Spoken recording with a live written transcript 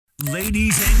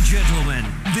Ladies and gentlemen,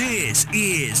 this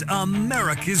is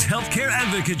America's Healthcare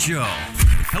Advocate Show.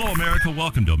 Hello, America.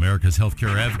 Welcome to America's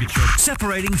Healthcare Advocate Show.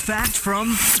 Separating fact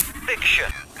from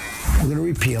fiction. We're going to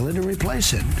repeal it and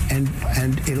replace it. And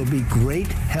it'll be great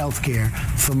health care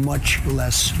for much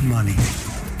less money.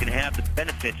 Can have the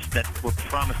benefits that were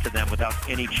promised to them without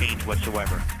any change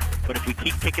whatsoever. But if we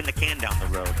keep kicking the can down the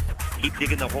road, keep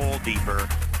digging the hole deeper,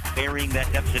 burying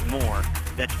that deficit more,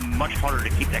 that's much harder to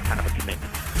keep that kind of a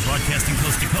commitment. Broadcasting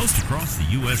coast to coast across the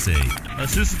USA.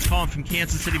 Susan's calling from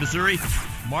Kansas City, Missouri.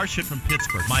 Marcia from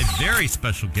Pittsburgh. My very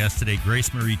special guest today,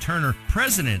 Grace Marie Turner,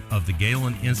 president of the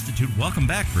Galen Institute. Welcome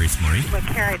back, Grace Marie. Well,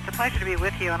 Cary, it's a pleasure to be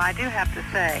with you, and I do have to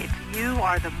say, you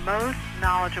are the most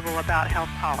knowledgeable about health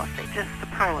policy, just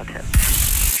superlative.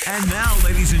 And now,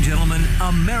 ladies and gentlemen,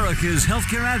 America's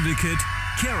Healthcare Advocate,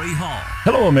 Cary Hall.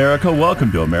 Hello, America.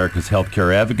 Welcome to America's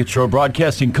Healthcare Advocate Show,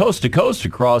 broadcasting coast to coast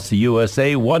across the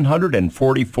USA,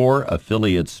 144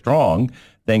 affiliates strong.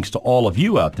 Thanks to all of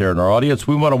you out there in our audience.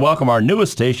 We want to welcome our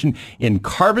newest station in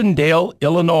Carbondale,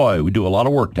 Illinois. We do a lot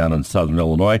of work down in Southern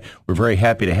Illinois. We're very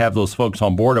happy to have those folks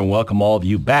on board and welcome all of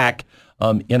you back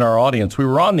in our audience. We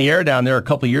were on the air down there a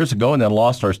couple of years ago and then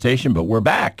lost our station, but we're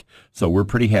back. So we're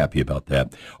pretty happy about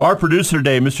that. Our producer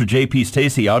today, Mr. J.P.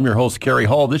 Stacy. I'm your host, Cary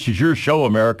Hall. This is your show,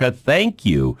 America. Thank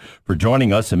you for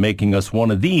joining us and making us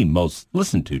one of the most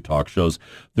listened to talk shows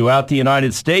throughout the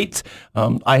United States.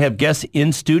 I have guests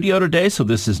in studio today, so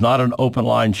this is not an open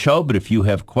line show, but if you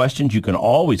have questions, you can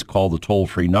always call the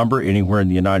toll-free number anywhere in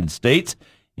the United States,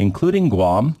 including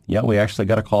Guam. Yeah, we actually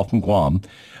got a call from Guam.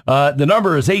 The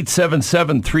number is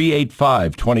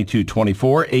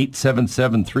 877-385-2224,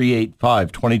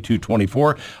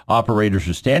 877-385-2224. Operators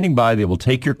are standing by. They will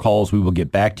take your calls. We will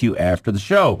get back to you after the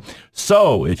show.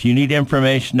 So if you need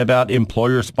information about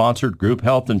employer-sponsored group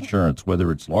health insurance,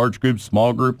 whether it's large group,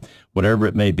 small group, whatever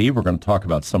it may be, we're going to talk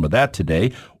about some of that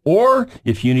today. Or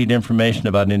if you need information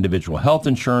about individual health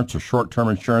insurance or short-term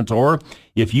insurance, or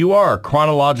if you are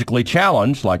chronologically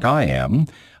challenged like I am,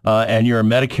 and you're a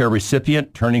Medicare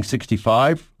recipient turning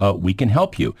 65, we can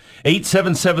help you.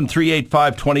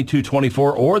 877-385-2224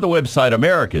 or the website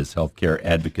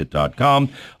americashealthcareadvocate.com,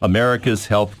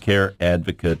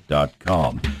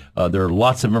 americashealthcareadvocate.com. There are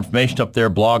lots of information up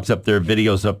there, blogs up there,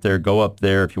 videos up there. Go up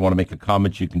there. If you want to make a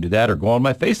comment, you can do that, or go on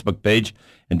my Facebook page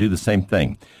and do the same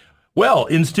thing. Well,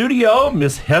 in studio,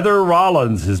 Miss Heather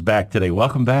Rollins is back today.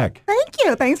 Welcome back. Thank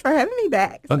you. Thanks for having me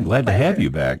back. I'm glad to have you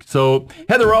back. So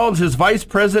Heather Rollins is Vice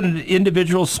President of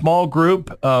Individual Small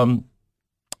Group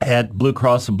at Blue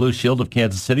Cross and Blue Shield of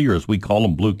Kansas City, or as we call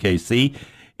them, BlueKC.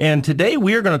 And today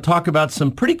we are going to talk about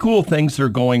some pretty cool things that are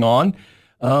going on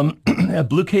at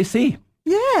BlueKC.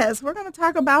 Yes, we're going to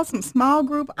talk about some small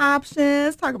group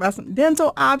options, talk about some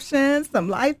dental options, some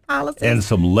life policies. And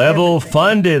some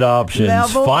level-funded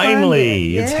options. Finally,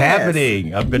 yes. It's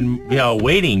happening. I've been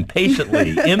waiting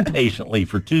patiently, impatiently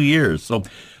for 2 years. So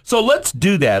let's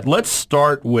do that. Let's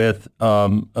start with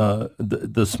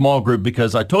the small group,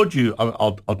 because I told you,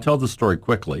 I'll tell the story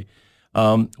quickly.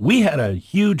 We had a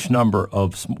huge number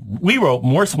we wrote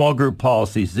more small group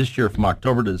policies this year from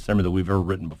October to December than we've ever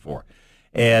written before.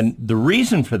 And the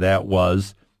reason for that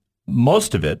was,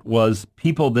 most of it was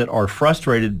people that are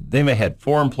frustrated. They may have had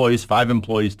 4 employees, 5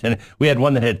 employees, 10. We had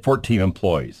one that had 14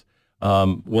 employees,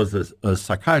 was a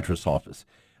psychiatrist's office.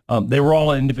 They were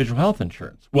all on individual health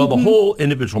insurance. Well, the whole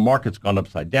individual market's gone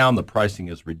upside down. The pricing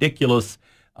is ridiculous.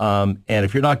 And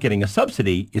if you're not getting a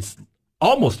subsidy, it's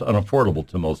almost unaffordable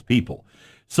to most people.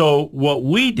 So what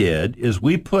we did is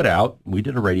we did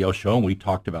a radio show, and we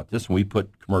talked about this, and we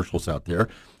put commercials out there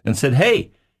and said,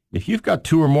 hey, if you've got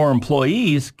 2 or more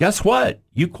employees, guess what?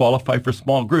 You qualify for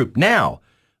small group. Now,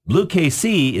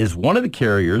 BlueKC is one of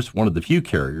the few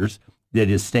carriers that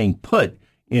is staying put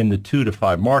in the 2 to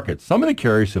 5 markets. Some of the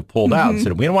carriers have pulled out and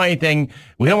said, we don't want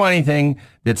anything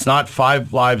that's not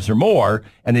 5 lives or more.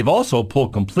 And they've also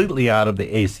pulled completely out of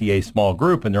the ACA small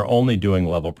group, and they're only doing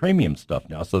level premium stuff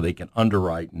now, so they can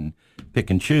underwrite and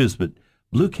pick and choose. But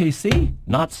BlueKC,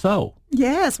 not so.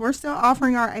 Yes, we're still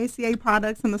offering our ACA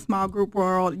products in the small group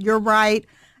world. You're right.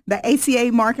 The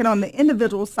ACA market on the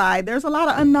individual side, there's a lot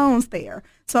of unknowns there.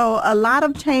 So a lot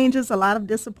of changes, a lot of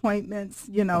disappointments,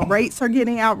 rates are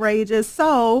getting outrageous.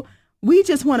 So we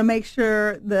just want to make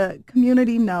sure the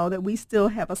community know that we still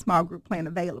have a small group plan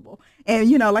available.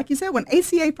 And, like you said, when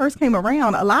ACA first came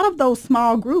around, a lot of those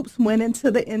small groups went into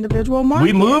the individual market.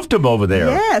 We moved them over there.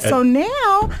 Yeah, so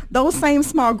now those same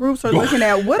small groups are looking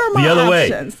at, what are my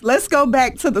options? Let's go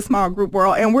back to the small group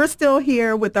world. And we're still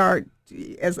here with our,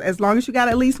 as long as you got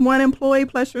at least 1 employee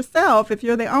plus yourself, if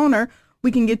you're the owner, we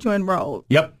can get you enrolled.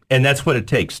 Yep, and that's what it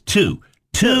takes, 2.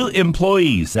 2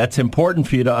 employees. That's important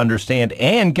for you to understand.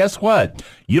 And guess what?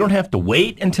 You don't have to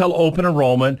wait until open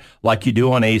enrollment like you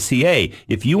do on ACA.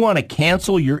 If you want to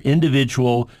cancel your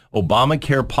individual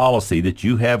Obamacare policy that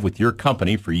you have with your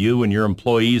company for you and your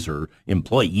employees or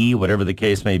employee, whatever the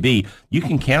case may be, you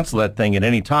can cancel that thing at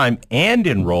any time and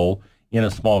enroll in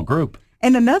a small group.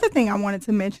 And another thing I wanted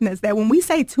to mention is that when we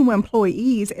say 2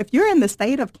 employees, if you're in the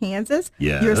state of Kansas,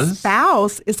 your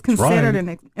spouse is considered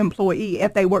an employee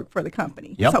if they work for the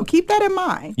company. Yep. So keep that in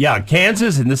mind. Yeah,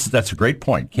 Kansas, and that's a great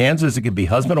point. Kansas, it could be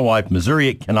husband and wife. Missouri,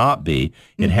 it cannot be.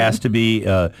 It has to be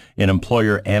an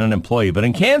employer and an employee. But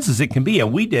in Kansas, it can be.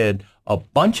 And we did a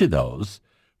bunch of those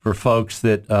for folks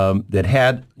that that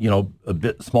had, a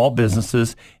bit small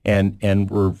businesses and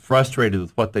were frustrated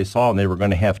with what they saw and they were going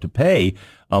to have to pay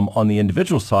on the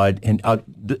individual side. And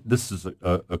this is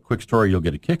a quick story. You'll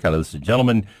get a kick out of this. A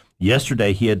gentleman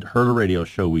yesterday, he had heard a radio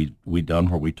show we done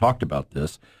where we talked about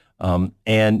this,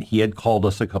 and he had called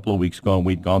us a couple of weeks ago, and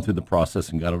we'd gone through the process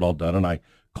and got it all done. And I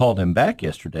called him back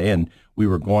yesterday, and we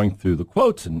were going through the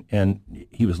quotes, and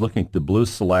he was looking at the Blue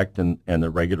Select and the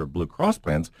regular Blue Cross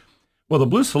plans. Well, the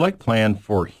Blue Select plan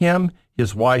for him,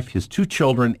 his wife, his 2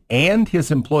 children, and his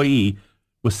employee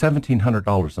was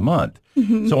 $1,700 a month.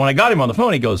 Mm-hmm. So when I got him on the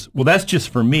phone, he goes, "Well, that's just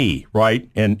for me, right?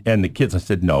 And the kids." I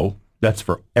said, "No, that's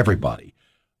for everybody."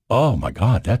 Oh my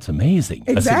God, that's amazing.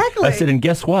 Exactly. I said, and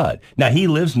guess what? Now he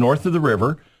lives north of the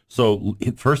river. So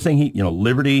first thing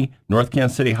Liberty, North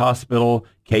Kansas City Hospital,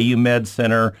 KU Med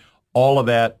Center, all of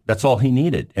that, that's all he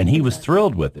needed. And he was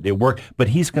thrilled with it. It worked, but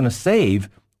he's going to save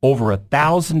over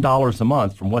 $1,000 a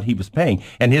month from what he was paying.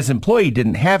 And his employee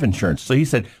didn't have insurance. So he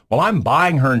said, "Well, I'm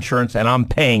buying her insurance and I'm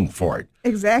paying for it."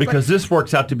 Exactly. Because this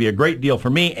works out to be a great deal for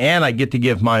me, and I get to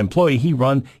give my employee, he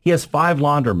has 5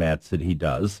 laundromats that he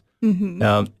does. Mm-hmm.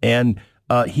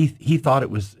 He thought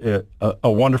it was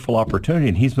a wonderful opportunity,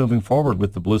 and he's moving forward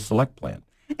with the Blue Select plan.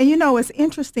 And it's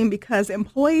interesting because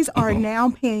employees are now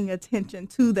paying attention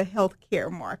to the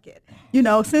healthcare market.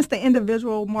 Since the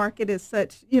individual market is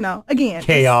such, again,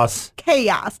 chaos.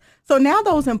 So now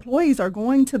those employees are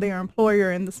going to their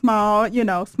employer in the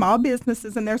small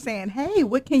businesses, and they're saying, "Hey,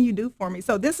 what can you do for me?"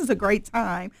 So this is a great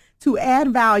time to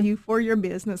add value for your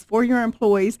business, for your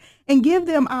employees, and give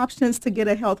them options to get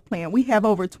a health plan. We have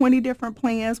over 20 different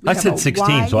plans. I said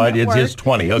 16, so it's just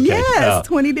 20. Okay. Yes,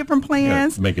 20 different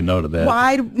plans. Make a note of that.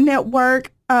 Wide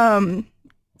network,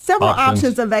 several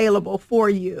options available for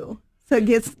you to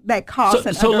get that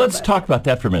cost. So let's talk about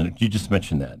that for a minute. You just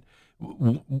mentioned that.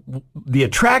 The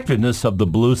attractiveness of the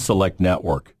Blue Select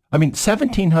network. I mean,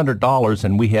 $1,700,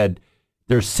 and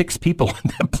there's 6 people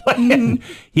on that plan.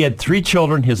 Mm-hmm. He had 3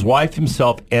 children, his wife,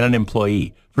 himself, and an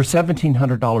employee for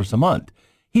 $1,700 a month.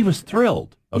 He was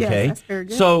thrilled. Okay, yes, that's very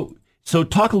good. So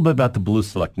talk a little bit about the Blue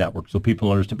Select network so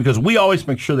people understand, because we always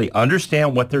make sure they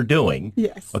understand what they're doing.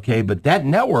 Yes. Okay, but that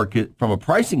network, from a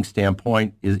pricing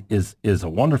standpoint, is a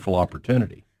wonderful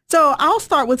opportunity. So I'll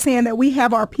start with saying that we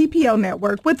have our PPO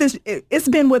network with this. It's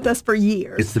been with us for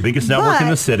years. It's the biggest network in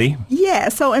the city. Yeah.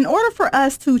 So in order for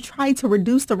us to try to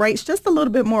reduce the rates just a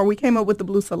little bit more, we came up with the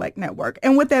Blue Select network.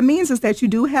 And what that means is that you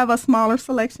do have a smaller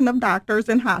selection of doctors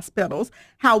and hospitals.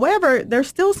 However, there's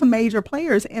still some major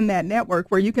players in that network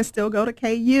where you can still go to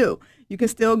KU. You can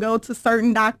still go to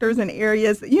certain doctors in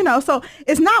areas, so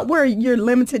it's not where you're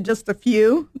limited just a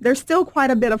few. There's still quite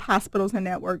a bit of hospitals in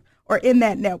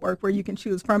that network where you can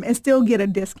choose from and still get a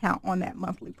discount on that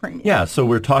monthly premium. Yeah, so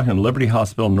we're talking Liberty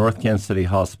Hospital, North Kansas City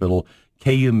Hospital,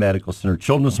 KU Medical Center.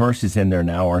 Children's Mercy's in there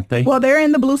now, aren't they? Well, they're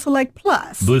in the Blue Select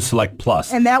Plus. Blue Select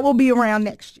Plus. And that will be around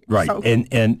next year. Right. So.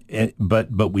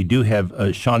 But we do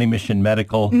have Shawnee Mission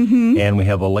Medical, mm-hmm. and we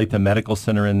have Olathe Medical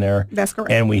Center in there. That's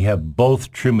correct. And we have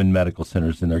both Truman Medical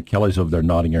Centers in there. Kelly's over there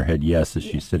nodding her head yes as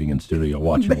she's sitting in studio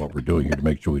watching what we're doing here to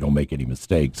make sure we don't make any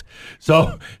mistakes.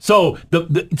 So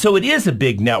it is a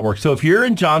big network. So if you're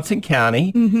in Johnson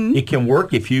County, mm-hmm. it can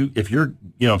work if you're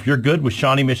good with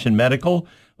Shawnee Mission Medical.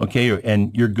 Okay,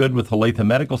 and you're good with Olathe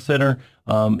Medical Center.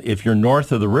 If you're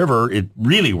north of the river, it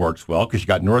really works well because you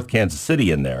got North Kansas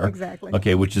City in there. Exactly.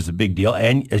 Okay, which is a big deal.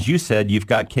 And as you said, you've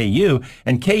got KU,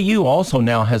 and KU also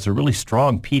now has a really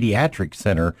strong pediatric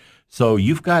center. So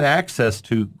you've got access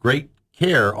to great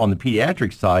care on the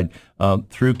pediatric side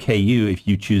through KU if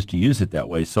you choose to use it that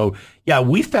way. So yeah,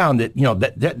 we found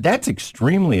that that's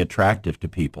extremely attractive to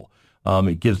people.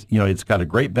 It gives, it's got a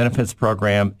great benefits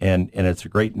program and it's a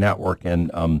great network.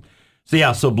 And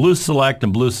so Blue Select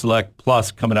and Blue Select Plus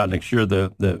coming out next year,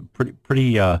 the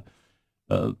pretty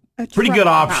good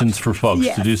options for folks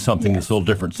to do something that's a little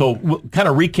different. So we'll kind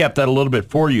of recap that a little bit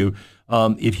for you.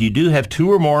 If you do have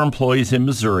 2 or more employees in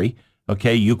Missouri,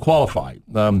 okay, you qualify.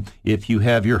 If you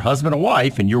have your husband and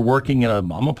wife and you're working in a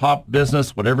mom and pop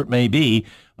business, whatever it may be,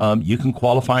 you can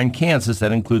qualify in Kansas.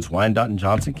 That includes Wyandotte and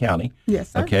Johnson County.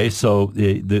 Yes, sir. Okay, so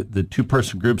the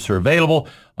two-person groups are available,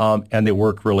 and they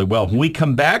work really well. When we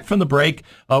come back from the break,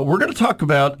 we're going to talk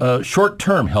about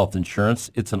short-term health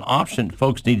insurance. It's an option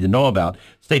folks need to know about.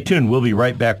 Stay tuned. We'll be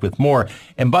right back with more.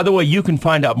 And by the way, you can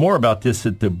find out more about this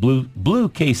at the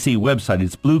BlueKC website.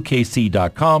 It's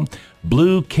BlueKC.com.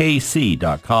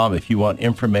 BlueKC.com. If you want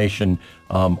information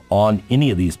on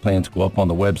any of these plans, go up on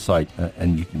the website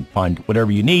and you can find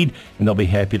whatever you need, and they'll be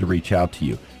happy to reach out to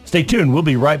you. Stay tuned. We'll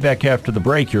be right back after the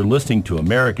break. You're listening to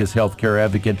America's Healthcare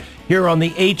Advocate here on the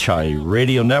HI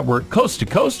Radio Network, coast to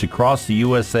coast across the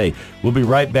USA. We'll be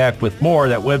right back with more.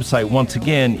 That website, once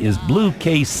again, is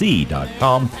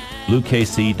BlueKC.com.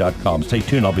 BlueKC.com. Stay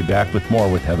tuned. I'll be back with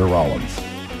more with Heather Rollins.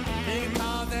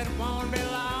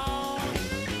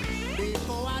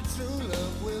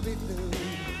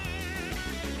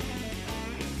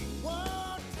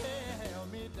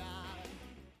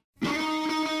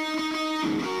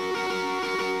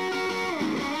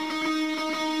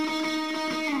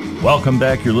 Welcome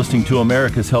back. You're listening to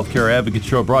America's Healthcare Advocate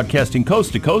Show, broadcasting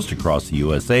coast to coast across the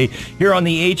USA. Here on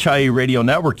the HIA Radio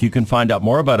Network, you can find out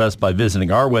more about us by visiting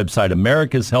our website,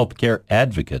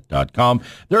 americashealthcareadvocate.com.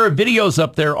 There are videos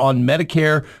up there on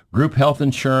Medicare, group health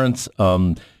insurance,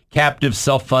 captive,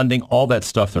 self-funding, all that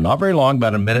stuff. They're not very long,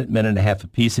 about a minute and a half a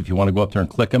piece. If you want to go up there and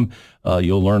click them,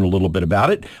 you'll learn a little bit about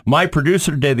it. My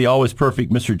producer today, the always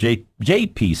perfect Mr.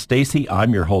 J.P. Stacy.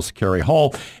 I'm your host, Cary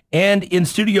Hall. And in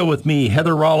studio with me,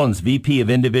 Heather Rollins, VP of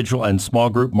Individual and Small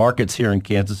Group Markets here in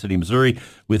Kansas City, Missouri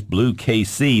with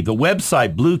BlueKC. The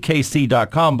website,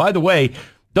 BlueKC.com. By the way,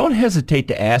 don't hesitate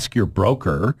to ask your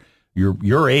broker,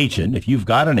 your agent, if you've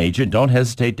got an agent, don't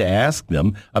hesitate to ask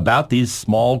them about these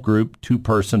small group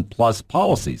 2-person plus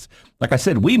policies. Like I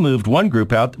said, we moved one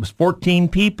group out that was 14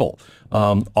 people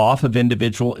off of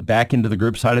individual back into the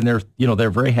group side, and they're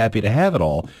very happy to have it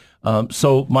all.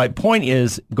 So my point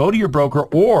is, go to your broker,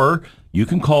 or you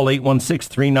can call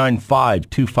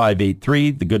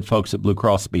 816-395-2583. The good folks at Blue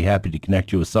Cross will be happy to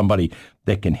connect you with somebody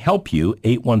that can help you.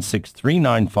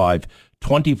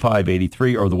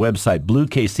 816-395-2583, or the website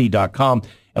BlueKC.com.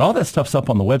 And all that stuff's up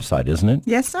on the website, isn't it?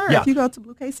 Yes, sir. Yeah. If you go to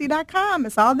BlueKC.com,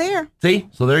 it's all there. See?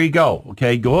 So there you go.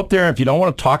 Okay, go up there. If you don't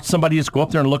want to talk to somebody, just go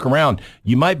up there and look around.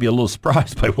 You might be a little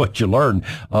surprised by what you learn,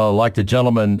 like the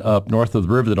gentleman up north of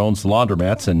the river that owns the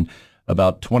laundromats and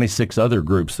about 26 other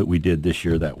groups that we did this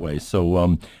year that way.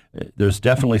 So there's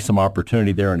definitely some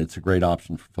opportunity there, and it's a great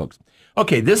option for folks.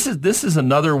 Okay, this is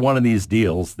another one of these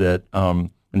deals that,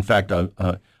 in fact, I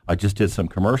just did some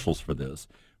commercials for this,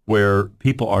 where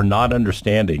people are not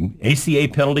understanding. ACA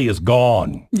penalty is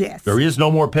gone. Yes. There is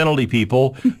no more penalty,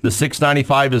 people. The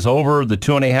 $695 is over. The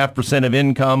 2.5% of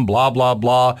income, blah, blah,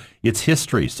 blah. It's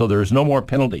history. So there's no more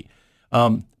penalty.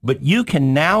 But you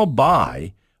can now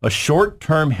buy a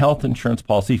short-term health insurance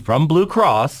policy from Blue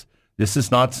Cross. This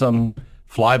is not some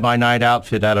fly-by-night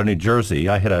outfit out of New Jersey.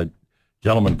 I had a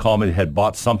gentleman call me that had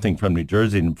bought something from New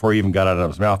Jersey, and before he even got it out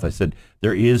of his mouth, I said,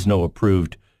 there is no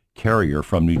approved carrier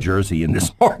from New Jersey in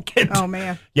this market. Oh,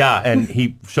 man. Yeah, and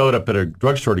he showed up at a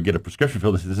drugstore to get a prescription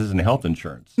filled and said, this isn't health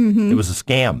insurance. Mm-hmm. It was a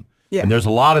scam. Yeah. And there's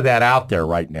a lot of that out there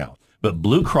right now. But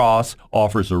Blue Cross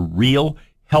offers a real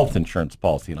health insurance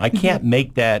policy, and I can't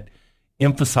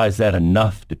emphasize that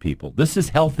enough to people. This is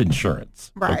health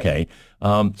insurance. Right. Okay.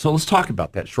 So let's talk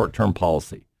about that short-term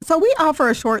policy. So we offer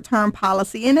a short-term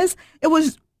policy, and it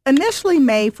was initially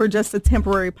made for just a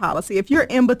temporary policy. If you're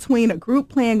in between a group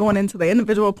plan going into the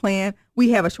individual plan, we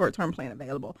have a short-term plan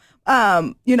available.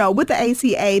 With the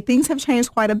ACA, things have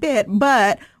changed quite a bit,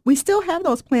 but we still have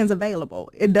those plans available.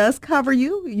 It does cover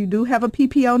you. You do have a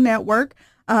PPO network.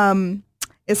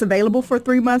 It's available for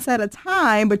 3 months at a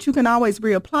time, but you can always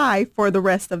reapply for the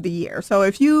rest of the year. So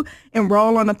if you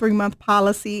enroll on a 3-month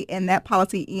policy and that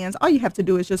policy ends, all you have to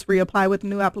do is just reapply with a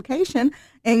new application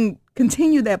and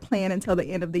continue that plan until the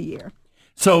end of the year.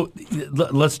 So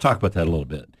let's talk about that a little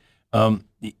bit.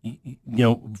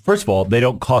 First of all, they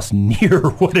don't cost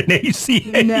near what an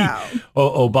ACA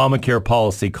Obamacare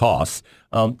policy costs.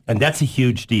 And that's a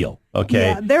huge deal.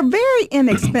 Okay. Yeah, they're very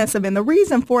inexpensive. And the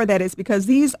reason for that is because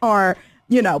these are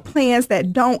plans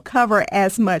that don't cover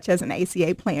as much as an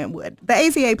ACA plan would. The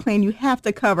ACA plan, you have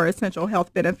to cover essential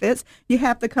health benefits. You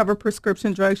have to cover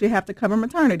prescription drugs. You have to cover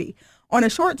maternity. On a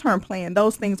short-term plan,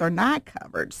 those things are not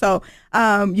covered. So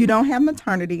you don't have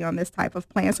maternity on this type of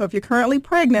plan. So if you're currently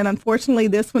pregnant, unfortunately,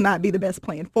 this will not be the best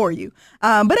plan for you.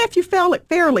 But if you feel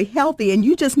fairly healthy and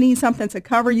you just need something to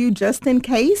cover you just in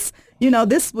case,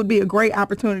 this would be a great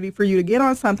opportunity for you to get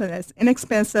on something that's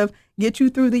inexpensive, get you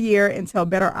through the year until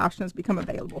better options become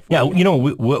available for you. Yeah, you know,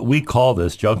 what we call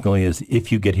this jokingly is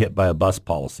if you get hit by a bus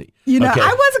policy. You know, Okay.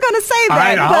 I wasn't going to say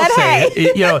that, I'll but say hey.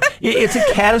 it. You know, it's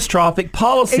a catastrophic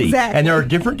policy. Exactly. And there are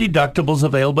different deductibles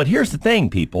available. But here's the thing,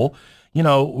 people. You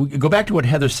know, go back to what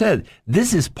Heather said.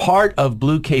 This is part of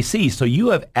BlueKC. So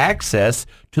you have access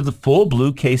to the full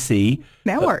BlueKC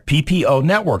network. PPO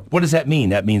network. What does that mean?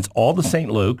 That means all the St.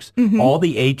 Luke's, all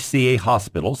the HCA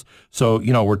hospitals. So,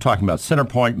 you know, we're talking about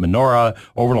Centerpoint, Menorah,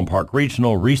 Overland Park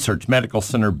Regional, Research Medical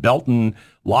Center, Belton,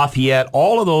 Lafayette.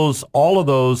 All of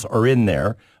those are in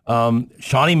there.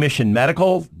 Shawnee Mission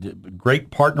Medical, great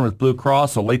partner with Blue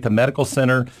Cross, Olathe Medical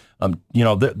Center. You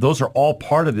know, those are all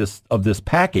part of this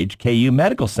package, KU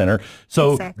Medical Center.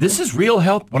 So Exactly. this is real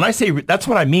health. When I say, that's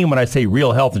what I mean when I say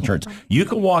real health insurance. You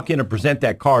can walk in and present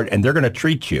that card and they're going to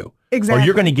treat you. Exactly. Or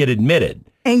you're going to get admitted.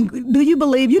 And do you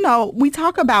believe, you know, we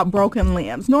talk about broken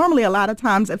limbs. Normally, a lot of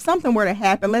times, if something were to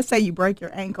happen, let's say you break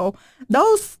your ankle,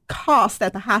 those costs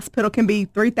at the hospital can be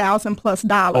 $3,000 plus.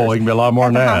 Oh, it can be a lot more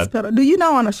than that. Hospital. Do you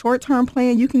know on a short-term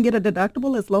plan, you can get a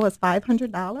deductible as low as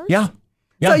 $500? Yeah.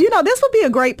 So, you know, this would be a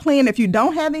great plan if you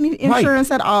don't have any insurance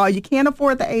Right. at all, you can't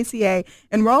afford the ACA,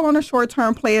 enroll on a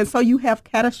short-term plan so you have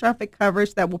catastrophic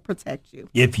coverage that will protect you.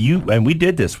 If you, and we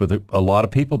did this with a lot of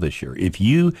people this year, if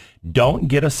you don't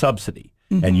get a subsidy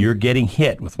and you're getting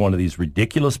hit with one of these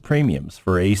ridiculous premiums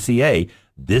for ACA,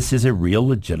 this is a real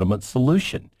legitimate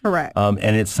solution. Correct.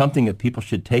 And it's something that people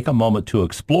should take a moment to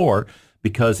explore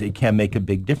because it can make a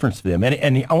big difference for them.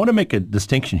 And I want to make a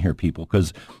distinction here, people,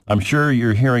 because I'm sure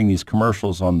you're hearing these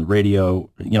commercials on the radio.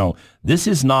 You know, this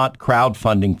is not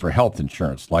crowdfunding for health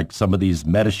insurance like some of these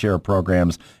MediShare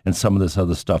programs and some of this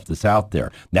other stuff that's out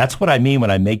there. That's what I mean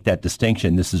when I make that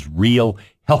distinction. This is real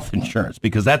health insurance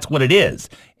because that's what it is.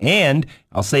 And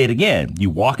I'll say it again.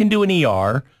 You walk into an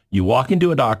ER, you walk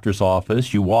into a doctor's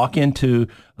office, you walk into,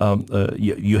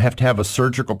 you have to have a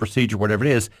surgical procedure, whatever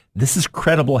it is. This is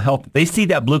credible health. They see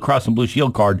that Blue Cross and Blue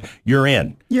Shield card, you're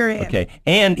in. You're in. Okay.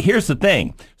 And here's the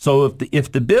thing. So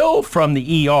if the bill from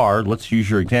the ER, let's use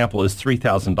your example, is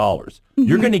 $3,000,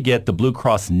 you're going to get the Blue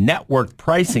Cross network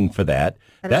pricing for that.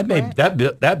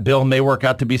 That bill may work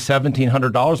out to be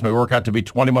 $1,700, may work out to be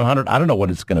 $2,100. I don't know what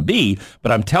it's going to be,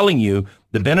 but I'm telling you,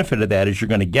 the benefit of that is you're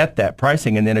going to get that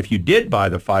pricing. And then if you did buy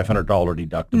the $500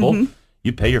 deductible,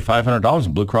 you pay your $500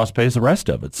 and Blue Cross pays the rest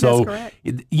of it. So, That's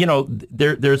correct. you know,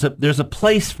 there's a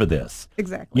place for this.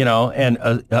 Exactly. You know, and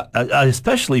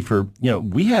especially for, you know,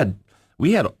 we had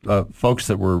folks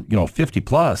that were, you know, 50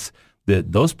 plus.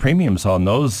 Those premiums on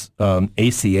those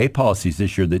ACA policies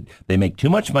this year, that they make too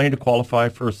much money to qualify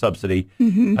for a subsidy. I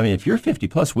mean, if you're 50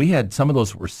 plus, we had some of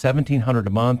those were $1,700 a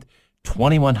month,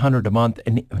 $2,100 a month,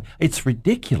 and it's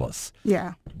ridiculous.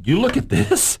 Yeah. You look at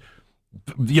this,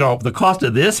 you know, the cost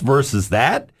of this versus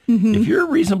that. If you're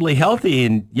reasonably healthy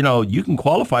and, you know, you can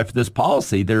qualify for this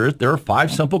policy, there are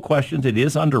 5 simple questions. It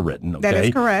is underwritten. Okay? That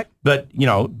is correct. But, you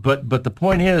know, but the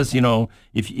point is, you know,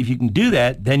 if you can do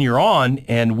that, then you're on.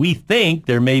 And we think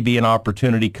there may be an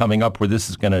opportunity coming up where this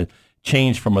is going to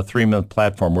change from a 3-month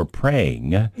platform. We're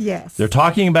praying. Yes. They're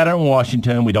talking about it in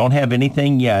Washington. We don't have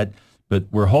anything yet. But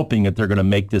we're hoping that they're going to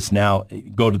make this now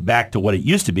go back to what it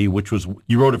used to be, which was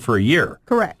you wrote it for a year.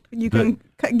 Correct. You can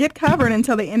get covered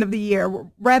until the end of the year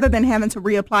rather than having to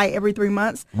reapply every 3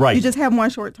 months. Right. You just have one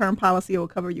short-term policy. It will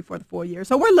cover you for the full year.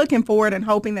 So we're looking forward and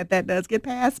hoping that does get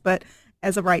passed. But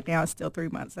as of right now, it's still 3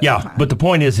 months at a time. But the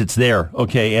point is it's there,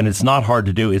 okay, and it's not hard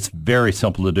to do. It's very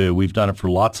simple to do. We've done it for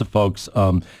lots of folks.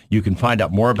 You can find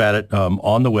out more about it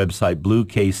on the website,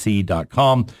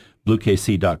 BlueKC.com.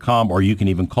 BlueKC.com, or you can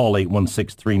even call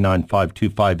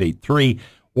 816-395-2583.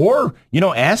 Or, you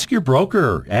know, ask your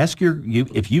broker.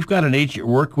 If you've got an agent you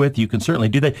work with, you can certainly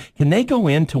do that. Can they go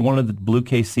into one of the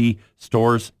BlueKC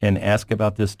stores and ask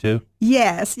about this too?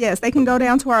 Yes. They can go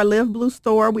down to our Live Blue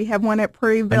store. We have one at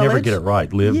Prairie Village. I never get it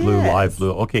right. Live Blue, Live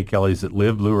Blue. Okay, Kelly, is it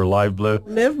Live Blue or Live Blue?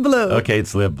 Live Blue. Okay,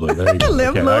 it's Live Blue. There you go. Live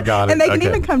Okay, Blue. I got it. And they can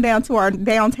even come down to our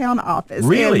downtown office.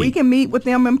 Really? And we can meet with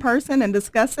them in person and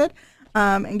discuss it.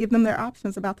 And give them their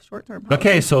options about the short-term policy.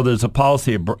 Okay, so there's a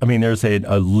policy. There's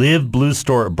a Live Blue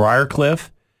store at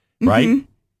Briarcliff, right?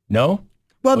 No?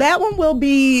 Well, that one will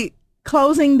be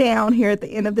closing down here at the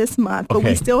end of this month, but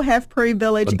we still have Prairie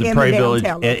Village and the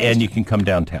downtown and you can come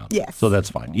downtown. Yes. So that's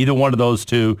fine. Either one of those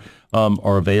two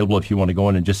are available if you want to go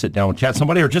in and just sit down and chat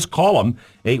somebody, or just call them,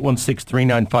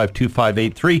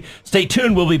 816-395-2583. Stay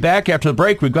tuned. We'll be back after the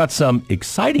break. We've got some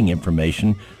exciting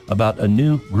information about a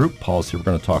new group policy we're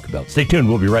going to talk about. Stay tuned.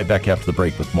 We'll be right back after the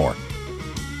break with more.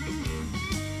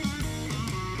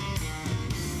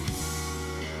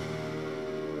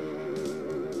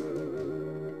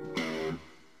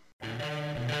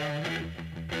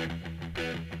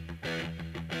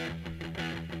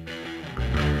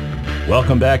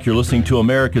 Welcome back. You're listening to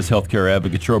America's Healthcare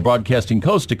Advocate Show, broadcasting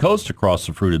coast to coast across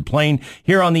the fruited plain.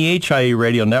 Here on the HIA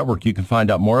Radio Network, you can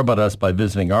find out more about us by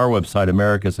visiting our website,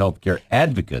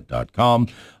 americashealthcareadvocate.com,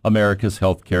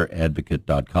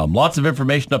 americashealthcareadvocate.com. Lots of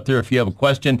information up there. If you have a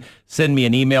question, send me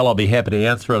an email. I'll be happy to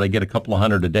answer it. I get a couple of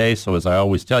hundred a day, so as I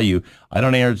always tell you, I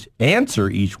don't answer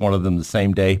each one of them the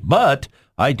same day, but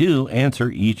I do answer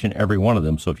each and every one of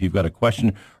them. So if you've got a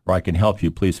question or I can help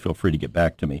you, please feel free to get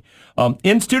back to me.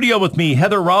 In studio with me,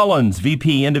 Heather Rollins,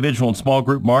 VP Individual and Small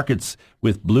Group Markets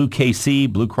with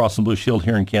BlueKC, Blue Cross and Blue Shield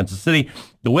here in Kansas City.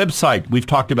 The website we've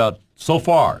talked about so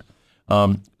far,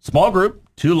 small group,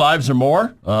 2 lives or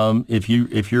more.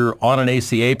 If you're on an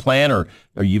ACA plan or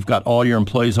you've got all your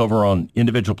employees over on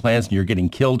individual plans and you're getting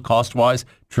killed cost-wise,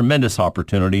 tremendous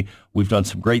opportunity. We've done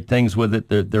some great things with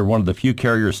it. They're one of the few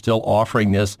carriers still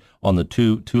offering this on the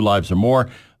two lives or more.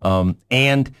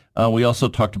 And we also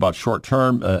talked about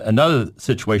short-term, another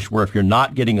situation where if you're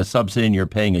not getting a subsidy and you're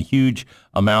paying a huge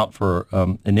amount for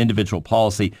an individual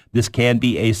policy, this can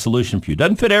be a solution for you.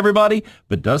 Doesn't fit everybody,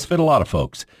 but does fit a lot of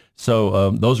folks. So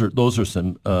those are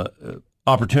some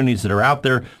opportunities that are out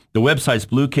there. The website's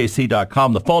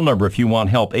BlueKC.com. The phone number, if you want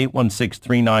help,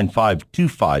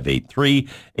 816-395-2583,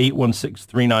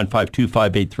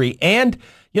 816-395-2583. And,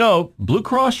 Blue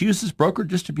Cross uses broker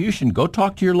distribution. Go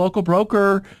talk to your local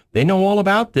broker. They know all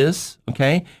about this,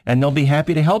 okay? And they'll be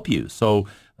happy to help you. So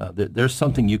there's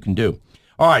something you can do.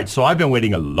 All right, so I've been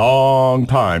waiting a long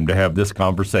time to have this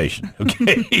conversation,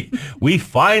 okay? We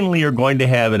finally are going to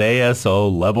have an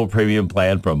ASO level premium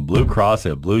plan from Blue Cross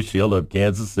and Blue Shield of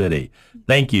Kansas City.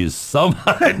 Thank you so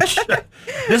much.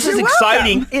 This is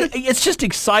exciting. It's just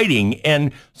exciting.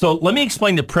 And so let me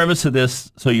explain the premise of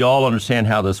this so you all understand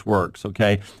how this works,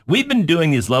 okay? We've been doing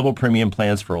these level premium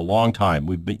plans for a long time.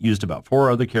 We've used about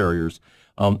 4 other carriers,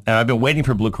 and I've been waiting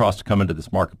for Blue Cross to come into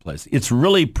this marketplace. It's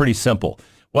really pretty simple.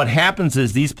 What happens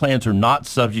is these plans are not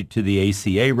subject to the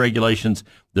ACA regulations.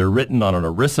 They're written on an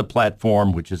ERISA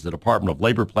platform, which is the Department of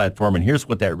Labor platform, and here's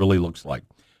what that really looks like.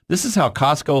 This is how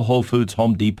Costco, Whole Foods,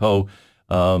 Home Depot,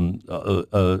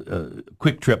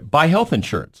 Quick Trip buy health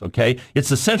insurance, okay?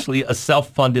 It's essentially a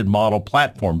self-funded model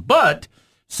platform, but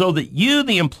so that you,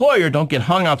 the employer, don't get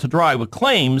hung out to dry with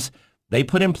claims, they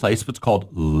put in place what's called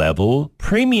level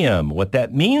premium. What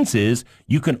that means is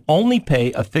you can only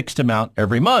pay a fixed amount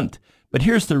every month. But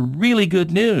here's the really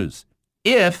good news.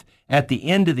 If at the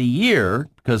end of the year,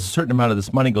 because a certain amount of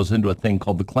this money goes into a thing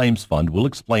called the claims fund, we'll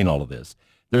explain all of this,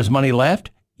 there's money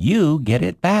left, you get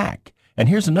it back. And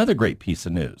here's another great piece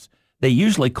of news. They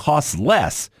usually cost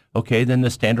less, okay, than the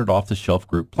standard off-the-shelf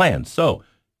group plan. So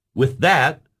with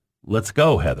that, let's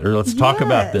go, Heather. Let's talk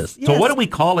about this. Yes. So what are we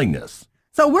calling this?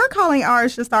 So we're calling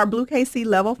ours just our BlueKC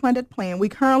level funded plan. We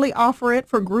currently offer it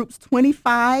for groups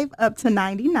 25 up to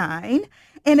 99.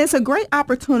 And it's a great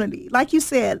opportunity. Like you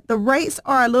said, the rates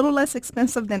are a little less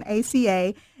expensive than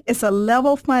ACA. It's a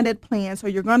level funded plan, so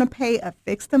you're going to pay a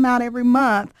fixed amount every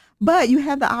month, but you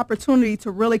have the opportunity to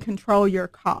really control your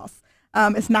costs.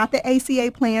 It's not the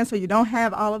ACA plan, so you don't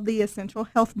have all of the essential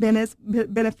health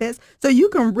benefits, so you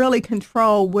can really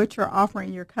control what you're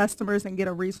offering your customers and get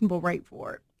a reasonable rate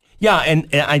for it. Yeah, and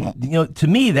I, to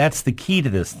me, that's the key to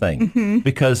this thing,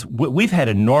 because we've had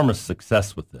enormous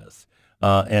success with this.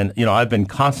 And I've been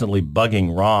constantly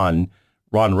bugging Ron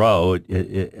Rowe,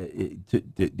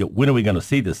 when are we going to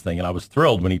see this thing? And I was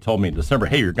thrilled when he told me in December,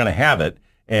 hey, you're going to have it.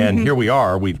 And here we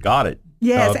are. We've got it.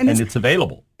 Yes, and it's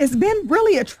available. It's been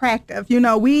really attractive.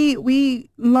 We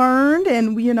learned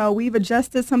and, we've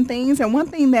adjusted some things. And one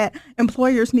thing that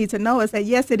employers need to know is that,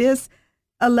 yes, it is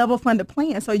a level funded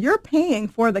plan. So you're paying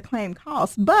for the claim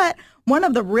costs. But one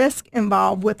of the risks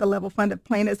involved with a level funded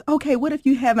plan is, okay, what if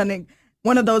you have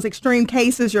one of those extreme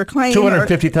cases, your claim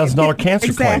 $250,000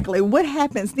 cancer claim. Exactly. What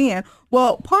happens then?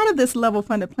 Well, part of this level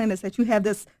funded plan is that you have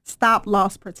this stop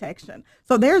loss protection.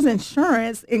 So there's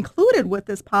insurance included with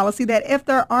this policy that if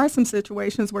there are some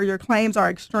situations where your claims are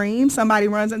extreme, somebody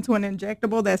runs into an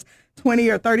injectable that's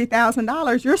 $20,000 or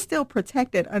 $30,000, you're still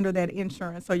protected under that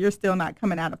insurance. So you're still not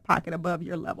coming out of pocket above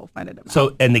your level funded amount.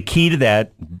 So, and the key to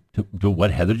that, to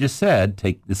what Heather just said,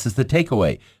 this is the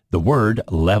takeaway. The word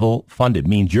level funded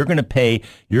means you're going to pay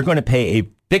a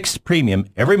fixed premium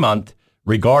every month,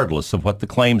 regardless of what the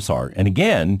claims are. And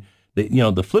again,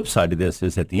 the flip side of this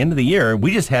is at the end of the year,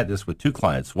 we just had this with 2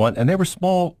 clients, and they were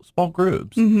small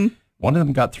groups. One of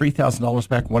them got $3,000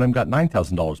 back, one of them got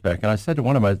 $9,000 back. And I said to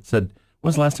one of them, I said,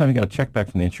 when's the last time you got a check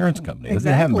back from the insurance company? It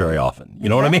doesn't happen very often. You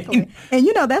know what I mean? And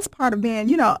that's part of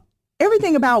being,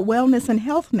 everything about wellness and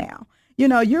health now.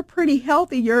 You're pretty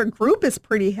healthy. Your group is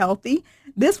pretty healthy.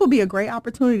 this will be a great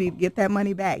opportunity to get that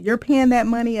money back. You're paying that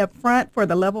money up front for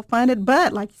the level funded,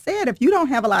 but like you said, if you don't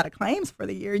have a lot of claims for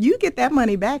the year, you get that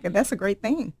money back, and that's a great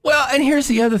thing. Well, and here's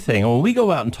the other thing. When we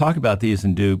go out and talk about these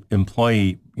and do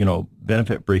employee,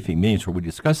 benefit briefing meetings where we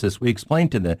discuss this, we explain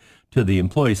to the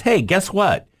employees, hey, guess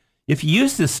what? If you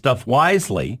use this stuff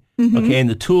wisely, okay, and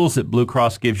the tools that Blue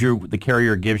Cross gives you, the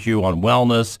carrier gives you on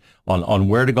wellness, on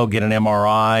where to go get an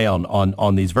MRI,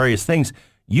 on these various things,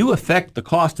 you affect the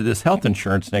cost of this health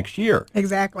insurance next year.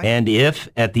 Exactly. And if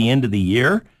at the end of the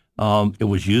year it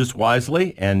was used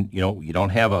wisely, and you don't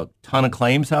have a ton of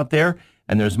claims out there,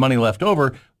 and there's money left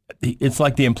over, it's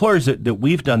like the employers that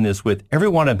we've done this with. Every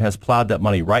one of them has plowed that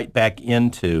money right back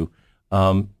into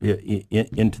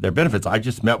their benefits. I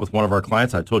just met with one of our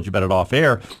clients. I told you about it off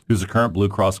air, who's a current Blue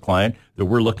Cross client that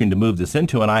we're looking to move this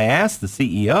into. And I asked the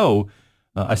CEO.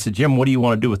 I said, Jim, what do you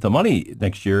want to do with the money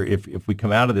next year if we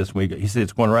come out of this? He said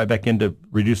it's going right back into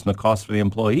reducing the cost for the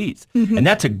employees. And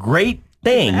that's a great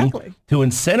thing to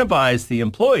incentivize the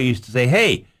employees to say,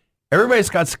 hey, everybody's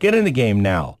got skin in the game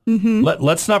now.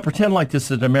 Let's not pretend like this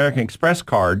is an American Express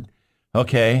card,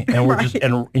 okay? And we're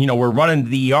we're running to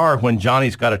the ER when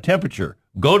Johnny's got a temperature.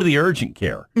 Go to the urgent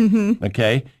care,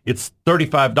 okay? It's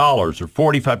 $35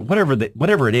 or $45,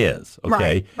 whatever it is,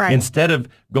 okay? Right. Instead of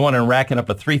going and racking up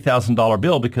a $3,000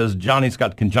 bill because Johnny's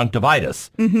got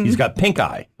conjunctivitis, he's got pink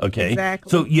eye, okay? Exactly.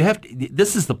 So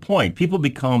this is the point. People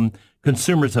become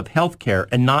consumers of health care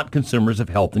and not consumers of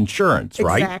health insurance,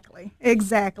 right?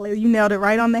 Exactly. You nailed it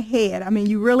right on the head. I mean,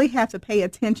 you really have to pay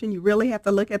attention. You really have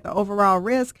to look at the overall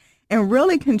risk and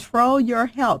really control your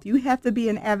health. You have to be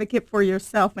an advocate for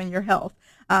yourself and your health.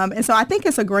 And so I think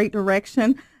it's a great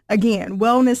direction. Again,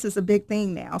 wellness is a big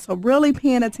thing now. So really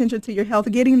paying attention to your health,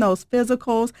 getting those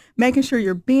physicals, making sure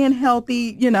you're being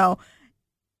healthy.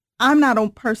 I'm not a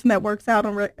person that works out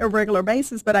on a regular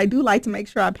basis, but I do like to make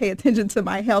sure I pay attention to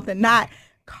my health and not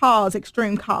cause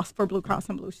extreme costs for Blue Cross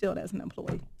and Blue Shield as an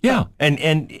employee. Yeah,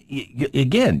 and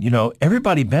again,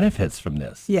 everybody benefits from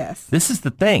this. Yes. This is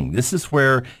the thing. This is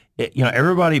where,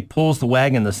 everybody pulls the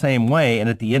wagon the same way, and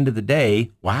at the end of the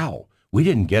day, wow, we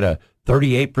didn't get a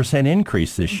 38%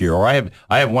 increase this year. Or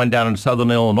I have one down in Southern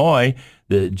Illinois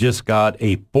that just got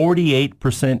a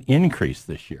 48% increase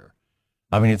this year.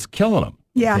 I mean, it's killing them.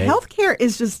 Yeah, okay? Healthcare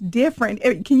is just different.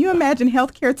 Can you imagine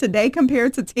healthcare today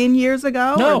compared to 10 years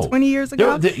ago or 20 years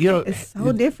ago? It's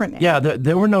so different now. Yeah,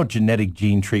 there were no genetic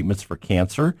gene treatments for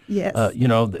cancer. Yes.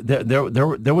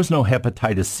 There was no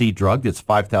hepatitis C drug that's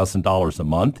 $5,000 a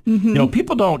month.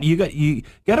 People don't. You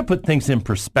got to put things in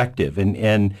perspective.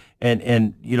 And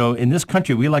in this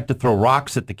country, we like to throw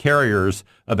rocks at the carriers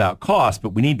about cost, but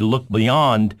we need to look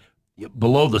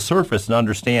below the surface and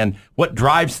understand what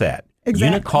drives that. Exactly.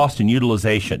 Unit cost and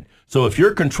utilization. So if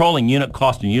you're controlling unit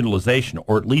cost and utilization,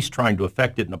 or at least trying to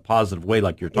affect it in a positive way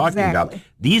like you're talking about,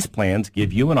 these plans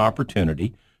give you an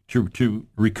opportunity to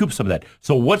recoup some of that.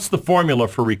 So what's the formula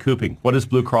for recouping? What is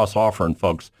Blue Cross offering,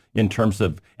 folks, in terms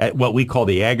of what we call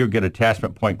the aggregate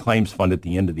attachment point claims fund at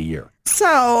the end of the year?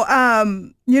 So,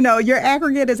 your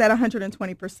aggregate is at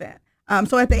 120%.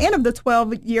 So at the end of the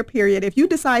 12-year period, if you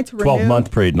decide to renew...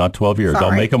 12-month period, not 12 years. Sorry.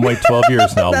 Don't make them wait 12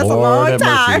 years now. That's Lord a long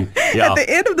time. Yeah. At the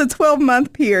end of the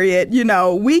 12-month period,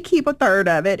 we keep a third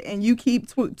of it, and you keep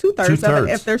two-thirds of it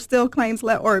if there's still claims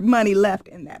left or money left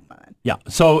in that fund. Yeah.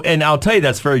 So, and I'll tell you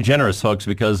that's very generous, folks,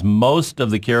 because most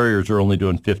of the carriers are only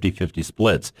doing 50-50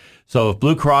 splits. So if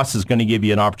Blue Cross is going to give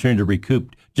you an opportunity to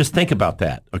recoup, just think about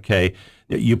that, okay?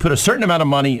 You put a certain amount of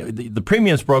money, the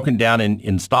premium is broken down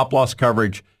in stop-loss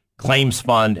coverage, claims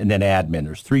fund, and then admin.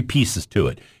 There's three pieces to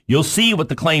it. You'll see what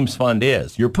the claims fund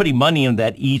is. You're putting money in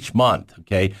that each month,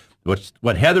 okay?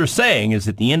 What Heather's saying is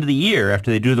at the end of the year,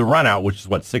 after they do the run out, which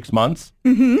is 6 months?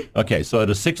 Okay, so at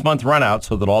a 6-month run out,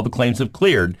 so that all the claims have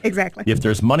cleared. Exactly. If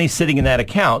there's money sitting in that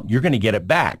account, you're going to get it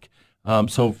back.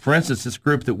 So for instance, this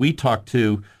group that we talked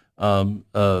to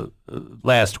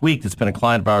last week that's been a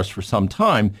client of ours for some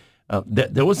time,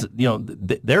 there was,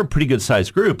 they're a pretty good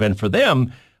sized group. And for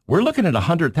them, we're looking at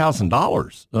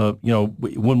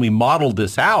 $100,000. When we modeled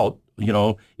this out,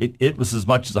 it was as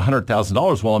much as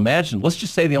 $100,000. Well, imagine, let's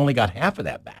just say they only got half of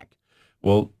that back.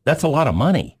 Well, that's a lot of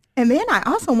money. And then I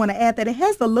also want to add that it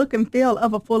has the look and feel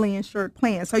of a fully insured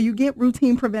plan. So you get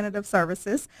routine preventative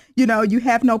services. You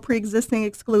have no pre-existing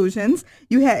exclusions.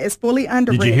 It's fully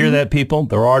underwritten. Did you hear that, people?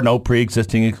 There are no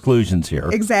pre-existing exclusions here.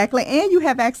 Exactly. And you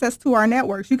have access to our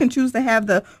networks. You can choose to have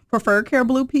the Preferred Care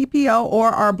Blue PPO or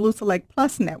our Blue Select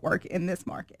Plus network in this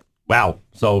market. Wow.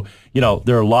 So,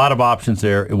 there are a lot of options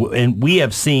there. And we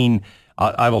have seen,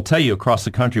 I will tell you, across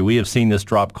the country, we have seen this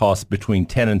drop costs between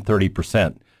 10 and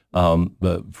 30%.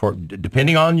 For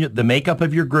depending on the makeup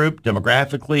of your group,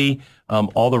 demographically,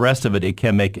 all the rest of it, it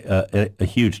can make a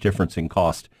huge difference in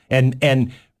cost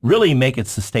and really make it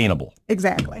sustainable.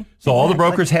 Exactly. So all the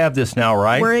brokers have this now,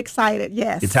 right? We're excited,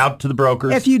 yes. It's out to the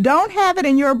brokers. If you don't have it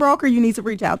and you're a broker, you need to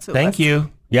reach out to us. Thank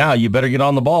you. Yeah, you better get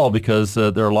on the ball because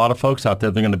there are a lot of folks out there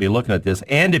that are going to be looking at this.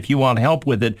 And if you want help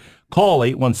with it, call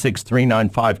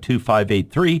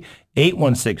 816-395-2583,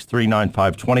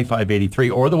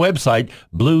 816-395-2583, or the website,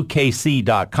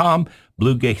 BlueKC.com.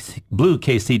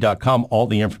 BlueKC.com. All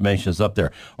the information is up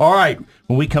there. All right.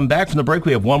 When we come back from the break,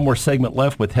 we have one more segment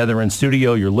left with Heather in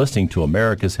studio. You're listening to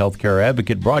America's Healthcare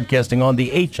Advocate, broadcasting on the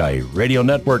HIA Radio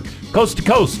Network, coast to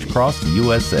coast across the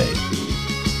USA.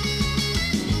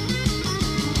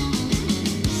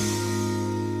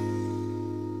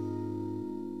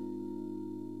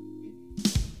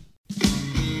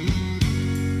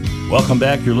 Welcome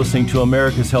back. You're listening to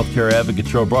America's Healthcare Advocate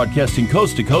Show, broadcasting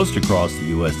coast to coast across the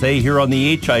USA here on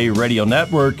the HIA Radio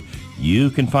Network. You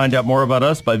can find out more about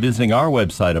us by visiting our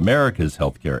website,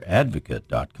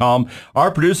 americashealthcareadvocate.com.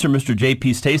 Our producer, Mr.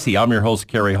 J.P. Stacy. I'm your host,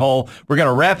 Cary Hall. We're going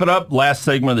to wrap it up. Last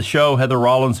segment of the show, Heather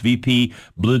Rollins, VP,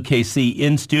 BlueKC,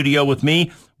 in studio with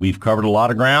me. We've covered a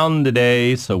lot of ground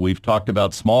today. So we've talked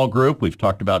about small group, we've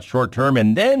talked about short term,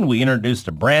 and then we introduced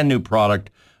a brand new product,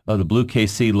 the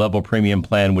BlueKC Level Premium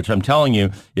Plan, which I'm telling you,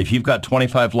 if you've got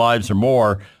 25 lives or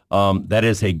more, that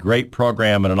is a great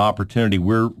program and an opportunity.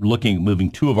 We're looking at moving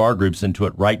 2 of our groups into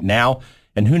it right now.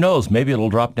 And who knows, maybe it'll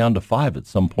drop down to 5 at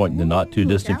some point in the not too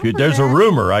distant future. There's a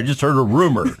rumor. I just heard a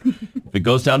rumor. If it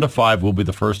goes down to 5, we'll be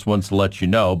the first ones to let you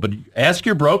know. But ask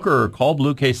your broker or call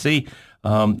BlueKC.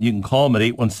 You can call them at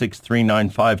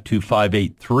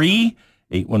 816-395-2583.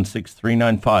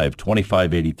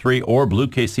 816-395-2583, or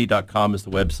BlueKC.com is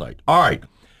the website. All right,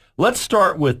 let's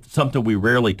start with something we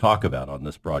rarely talk about on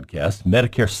this broadcast,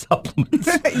 Medicare supplements.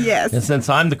 Yes. And since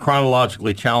I'm the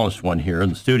chronologically challenged one here in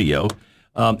the studio,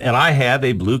 and I have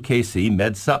a BlueKC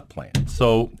Med Sup plan.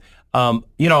 So,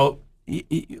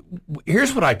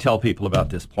 here's what I tell people about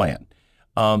this plan.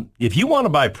 If you want to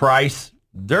buy price,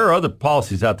 there are other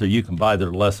policies out there you can buy that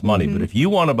are less money. But if you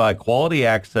want to buy quality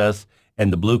access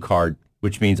and the Blue Card,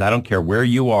 which means I don't care where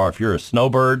you are, if you're a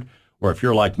snowbird or if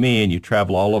you're like me and you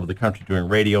travel all over the country doing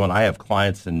radio, and I have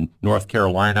clients in North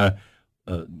Carolina,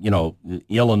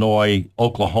 Illinois,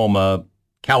 Oklahoma,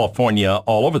 California,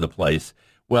 all over the place.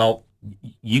 Well,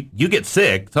 you get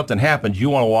sick, something happens, you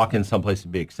want to walk in someplace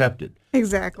and be accepted.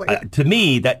 Exactly. To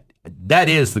me, that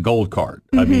is the gold card.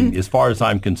 I mean, as far as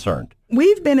I'm concerned.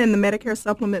 We've been in the Medicare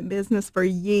supplement business for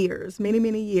years, many,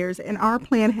 many years, and our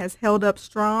plan has held up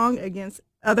strong against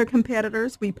other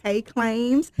competitors. We pay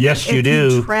claims. Yes, you do.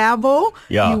 If you travel,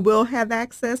 Yeah. you will have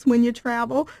access when you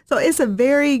travel. So it's a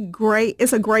great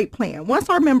plan. Once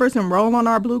our members enroll on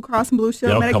our Blue Cross and Blue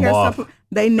Shield They don't come Medicare off. supplement,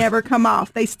 they never come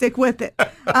off. They stick with it.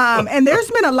 And there's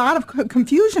been a lot of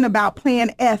confusion about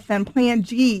Plan F and Plan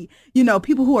G.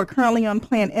 People who are currently on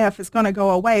Plan F is going to go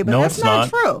away, but No, that's it's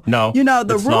not not. true. No,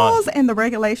 the it's rules not. and the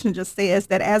regulation just says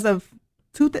that as of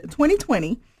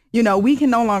 2020, we can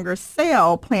no longer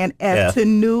sell Plan F to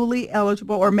newly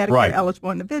eligible or Medicare eligible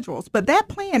individuals. But that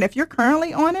plan, if you're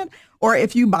currently on it, or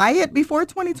if you buy it before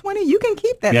 2020, you can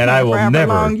keep that plan And I will forever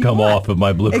never long you come want. off of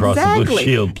my Blue Cross and Blue Exactly.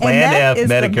 Shield. Plan And that F is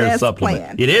the Medicare best supplement.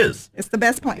 plan. It is. It's the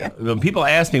best plan. When people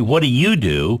ask me, what do you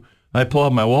do? I pull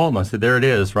up my wallet and I said, there it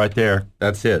is right there.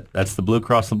 That's it. That's the Blue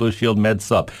Cross and Blue Shield Med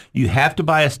Sup. You have to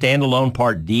buy a standalone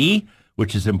Part D,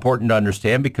 which is important to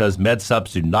understand because Med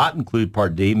Sups do not include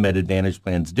Part D. Med Advantage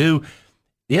plans do.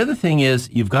 The other thing is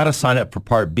you've got to sign up for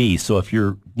Part B. So if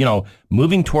you're,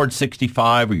 moving towards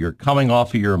 65 or you're coming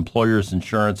off of your employer's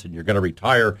insurance and you're going to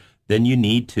retire, then you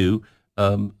need to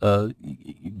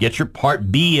get your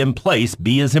Part B in place.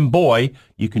 B as in boy.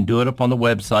 You can do it up on the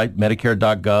website,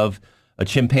 medicare.gov. A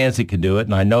chimpanzee can do it,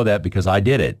 and I know that because I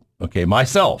did it,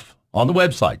 myself, on the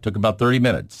website. Took about 30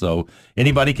 minutes, so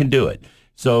anybody can do it.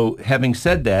 So having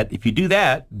said that, if you do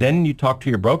that, then you talk to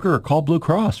your broker or call Blue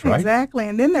Cross, right? Exactly,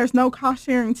 and then there's no cost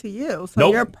sharing to you. So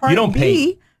Nope, your Part you don't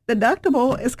B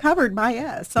deductible is covered by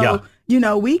us. So,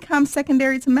 we come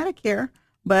secondary to Medicare,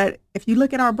 but if you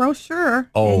look at our brochure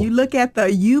and you look at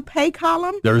the you pay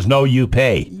column, There's no you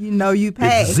pay. you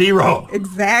pay. It's zero.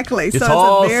 Exactly. It's so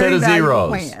all it's a very set of valuable zeros.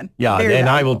 plan. Yeah, Very and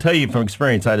I valuable. will tell you from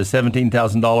experience, I had a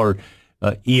 $17,000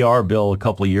 ER bill a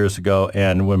couple of years ago,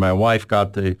 and when my wife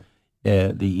got the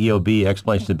EOB,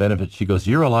 explanation of benefits, she goes,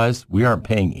 you realize we aren't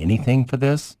paying anything for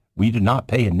this? We do not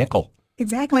pay a nickel.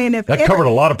 Exactly. And if That covered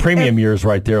a lot of premium years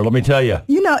right there, let me tell you.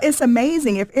 You know, it's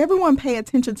amazing. If everyone pay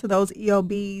attention to those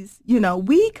EOBs, you know,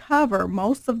 we cover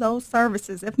most of those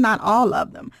services, if not all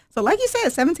of them. So like you said,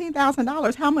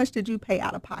 $17,000, how much did you pay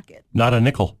out of pocket? Not a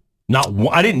nickel. Not a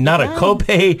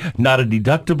copay, not a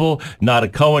deductible, not a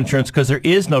coinsurance, because there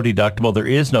is no deductible, there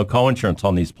is no coinsurance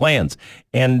on these plans.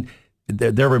 And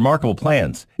they're remarkable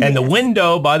plans. And the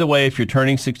window, by the way, if you're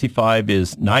turning 65,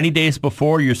 is 90 days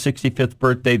before your 65th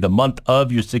birthday, the month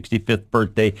of your 65th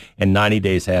birthday, and 90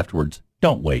 days afterwards.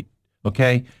 Don't wait,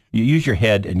 okay? You use your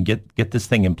head and get this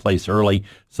thing in place early,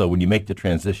 so when you make the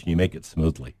transition, you make it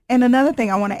smoothly. And another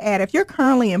thing I want to add, if you're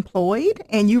currently employed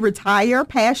and you retire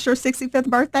past your 65th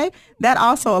birthday, that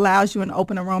also allows you an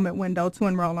open enrollment window to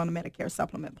enroll on a Medicare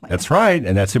supplement plan. That's right,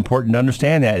 and that's important to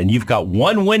understand that. And you've got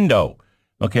one window,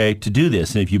 okay, to do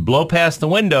this. And if you blow past the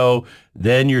window,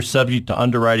 then you're subject to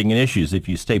underwriting and issues. If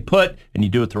you stay put and you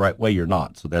do it the right way, you're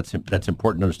not. So that's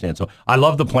important to understand. So I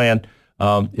love the plan.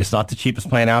 It's not the cheapest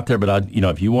plan out there, but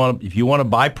if you want to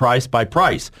buy price, buy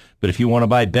price. But if you want to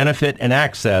buy benefit and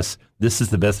access, this is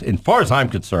the best. As far as I'm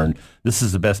concerned, this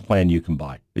is the best plan you can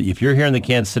buy. If you're here in the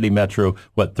Kansas City Metro,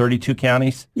 32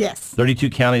 counties? Yes. 32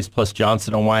 counties plus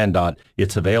Johnson and Wyandotte.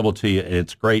 It's available to you, and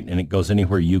it's great, and it goes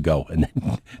anywhere you go. And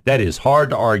that is hard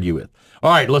to argue with.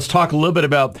 All right, let's talk a little bit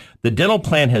about the dental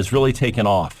plan has really taken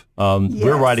off.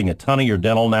 We're writing a ton of your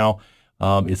dental now.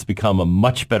 It's become a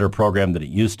much better program than it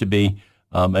used to be.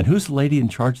 And who's the lady in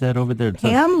charge of that over there?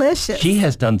 Pam Licious. She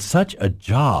has done such a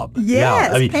job.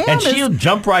 Yes, yeah, and she'll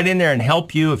jump right in there and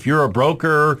help you if you're a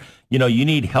broker. You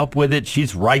need help with it.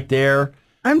 She's right there.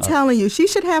 I'm telling you, she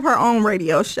should have her own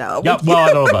radio show. Yeah, well,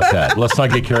 I don't know about that. Let's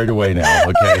not get carried away now,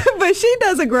 okay? But she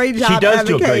does a great job. She does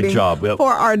do a great job. Yep.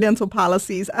 For our dental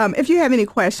policies. If you have any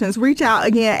questions, reach out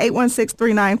again,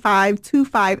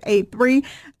 816-395-2583.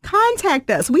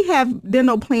 Contact us. We have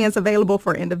dental plans available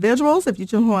for individuals if you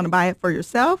just want to buy it for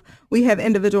yourself. We have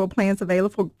individual plans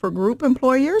available for group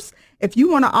employers. If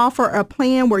you want to offer a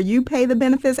plan where you pay the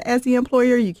benefits as the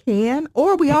employer, you can.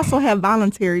 Or we also have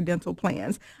voluntary dental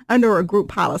plans under a group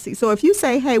policy. So if you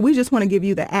say, hey, we just want to give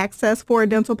you the access for a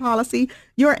dental policy,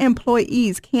 your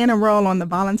employees can enroll on the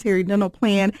voluntary dental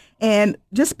plan and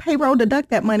just payroll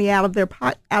deduct that money out of their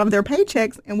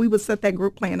paychecks, and we would set that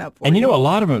group plan up for you. And a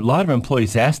lot of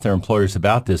employees ask their employers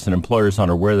about this, and employers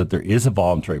aren't aware that there is a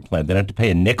voluntary plan. They don't have to pay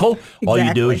a nickel. Exactly. All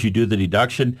you do is you do the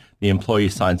deduction. The employee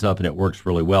signs up, and it works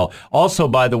really well. Also,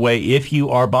 by the way, if you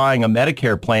are buying a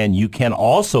Medicare plan, you can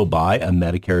also buy a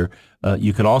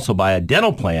you can also buy a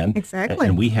dental plan. Exactly.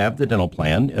 And we have the dental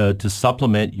plan to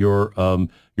supplement your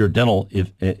dental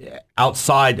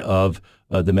outside of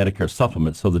the Medicare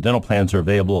supplement. So the dental plans are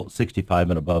available at 65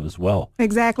 and above as well.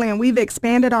 Exactly. And we've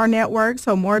expanded our network,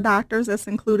 so more doctors that's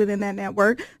included in that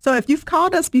network. So if you've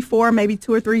called us before, maybe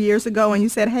 2 or 3 years ago, and you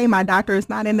said, hey, my doctor is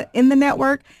not in the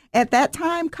network, at that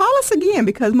time, call us again,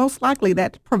 because most likely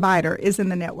that provider is in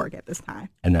the network at this time.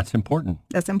 And that's important.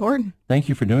 That's important. Thank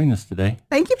you for doing this today.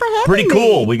 Thank you for having me. Pretty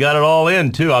cool. We got it all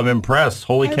in, too. I'm impressed.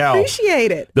 Holy cow. I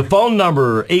appreciate it. The phone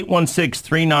number,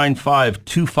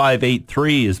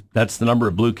 816-395-2583, that's the number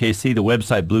at BlueKC, the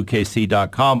website,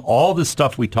 BlueKC.com. All the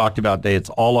stuff we talked about today, it's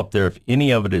all up there. If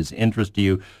any of it is interest to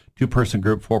you, 2-person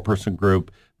group, 4-person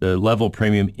group, the level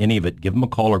premium, any of it, give them a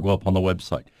call or go up on the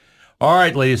website. All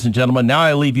right, ladies and gentlemen, now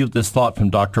I leave you with this thought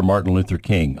from Dr. Martin Luther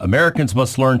King. Americans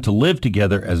must learn to live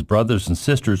together as brothers and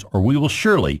sisters, or we will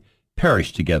surely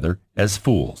perish together as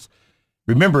fools.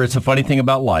 Remember, it's a funny thing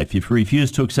about life. If you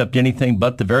refuse to accept anything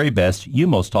but the very best, you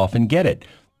most often get it.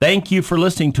 Thank you for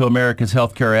listening to America's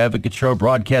Healthcare Advocate Show,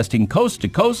 broadcasting coast to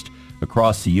coast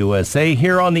across the USA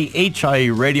here on the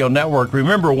HIA Radio Network.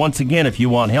 Remember, once again, if you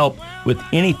want help with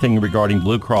anything regarding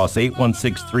Blue Cross,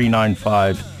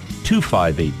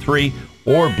 816-395-2583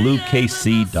 or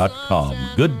BlueKC.com.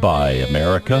 Goodbye,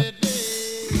 America.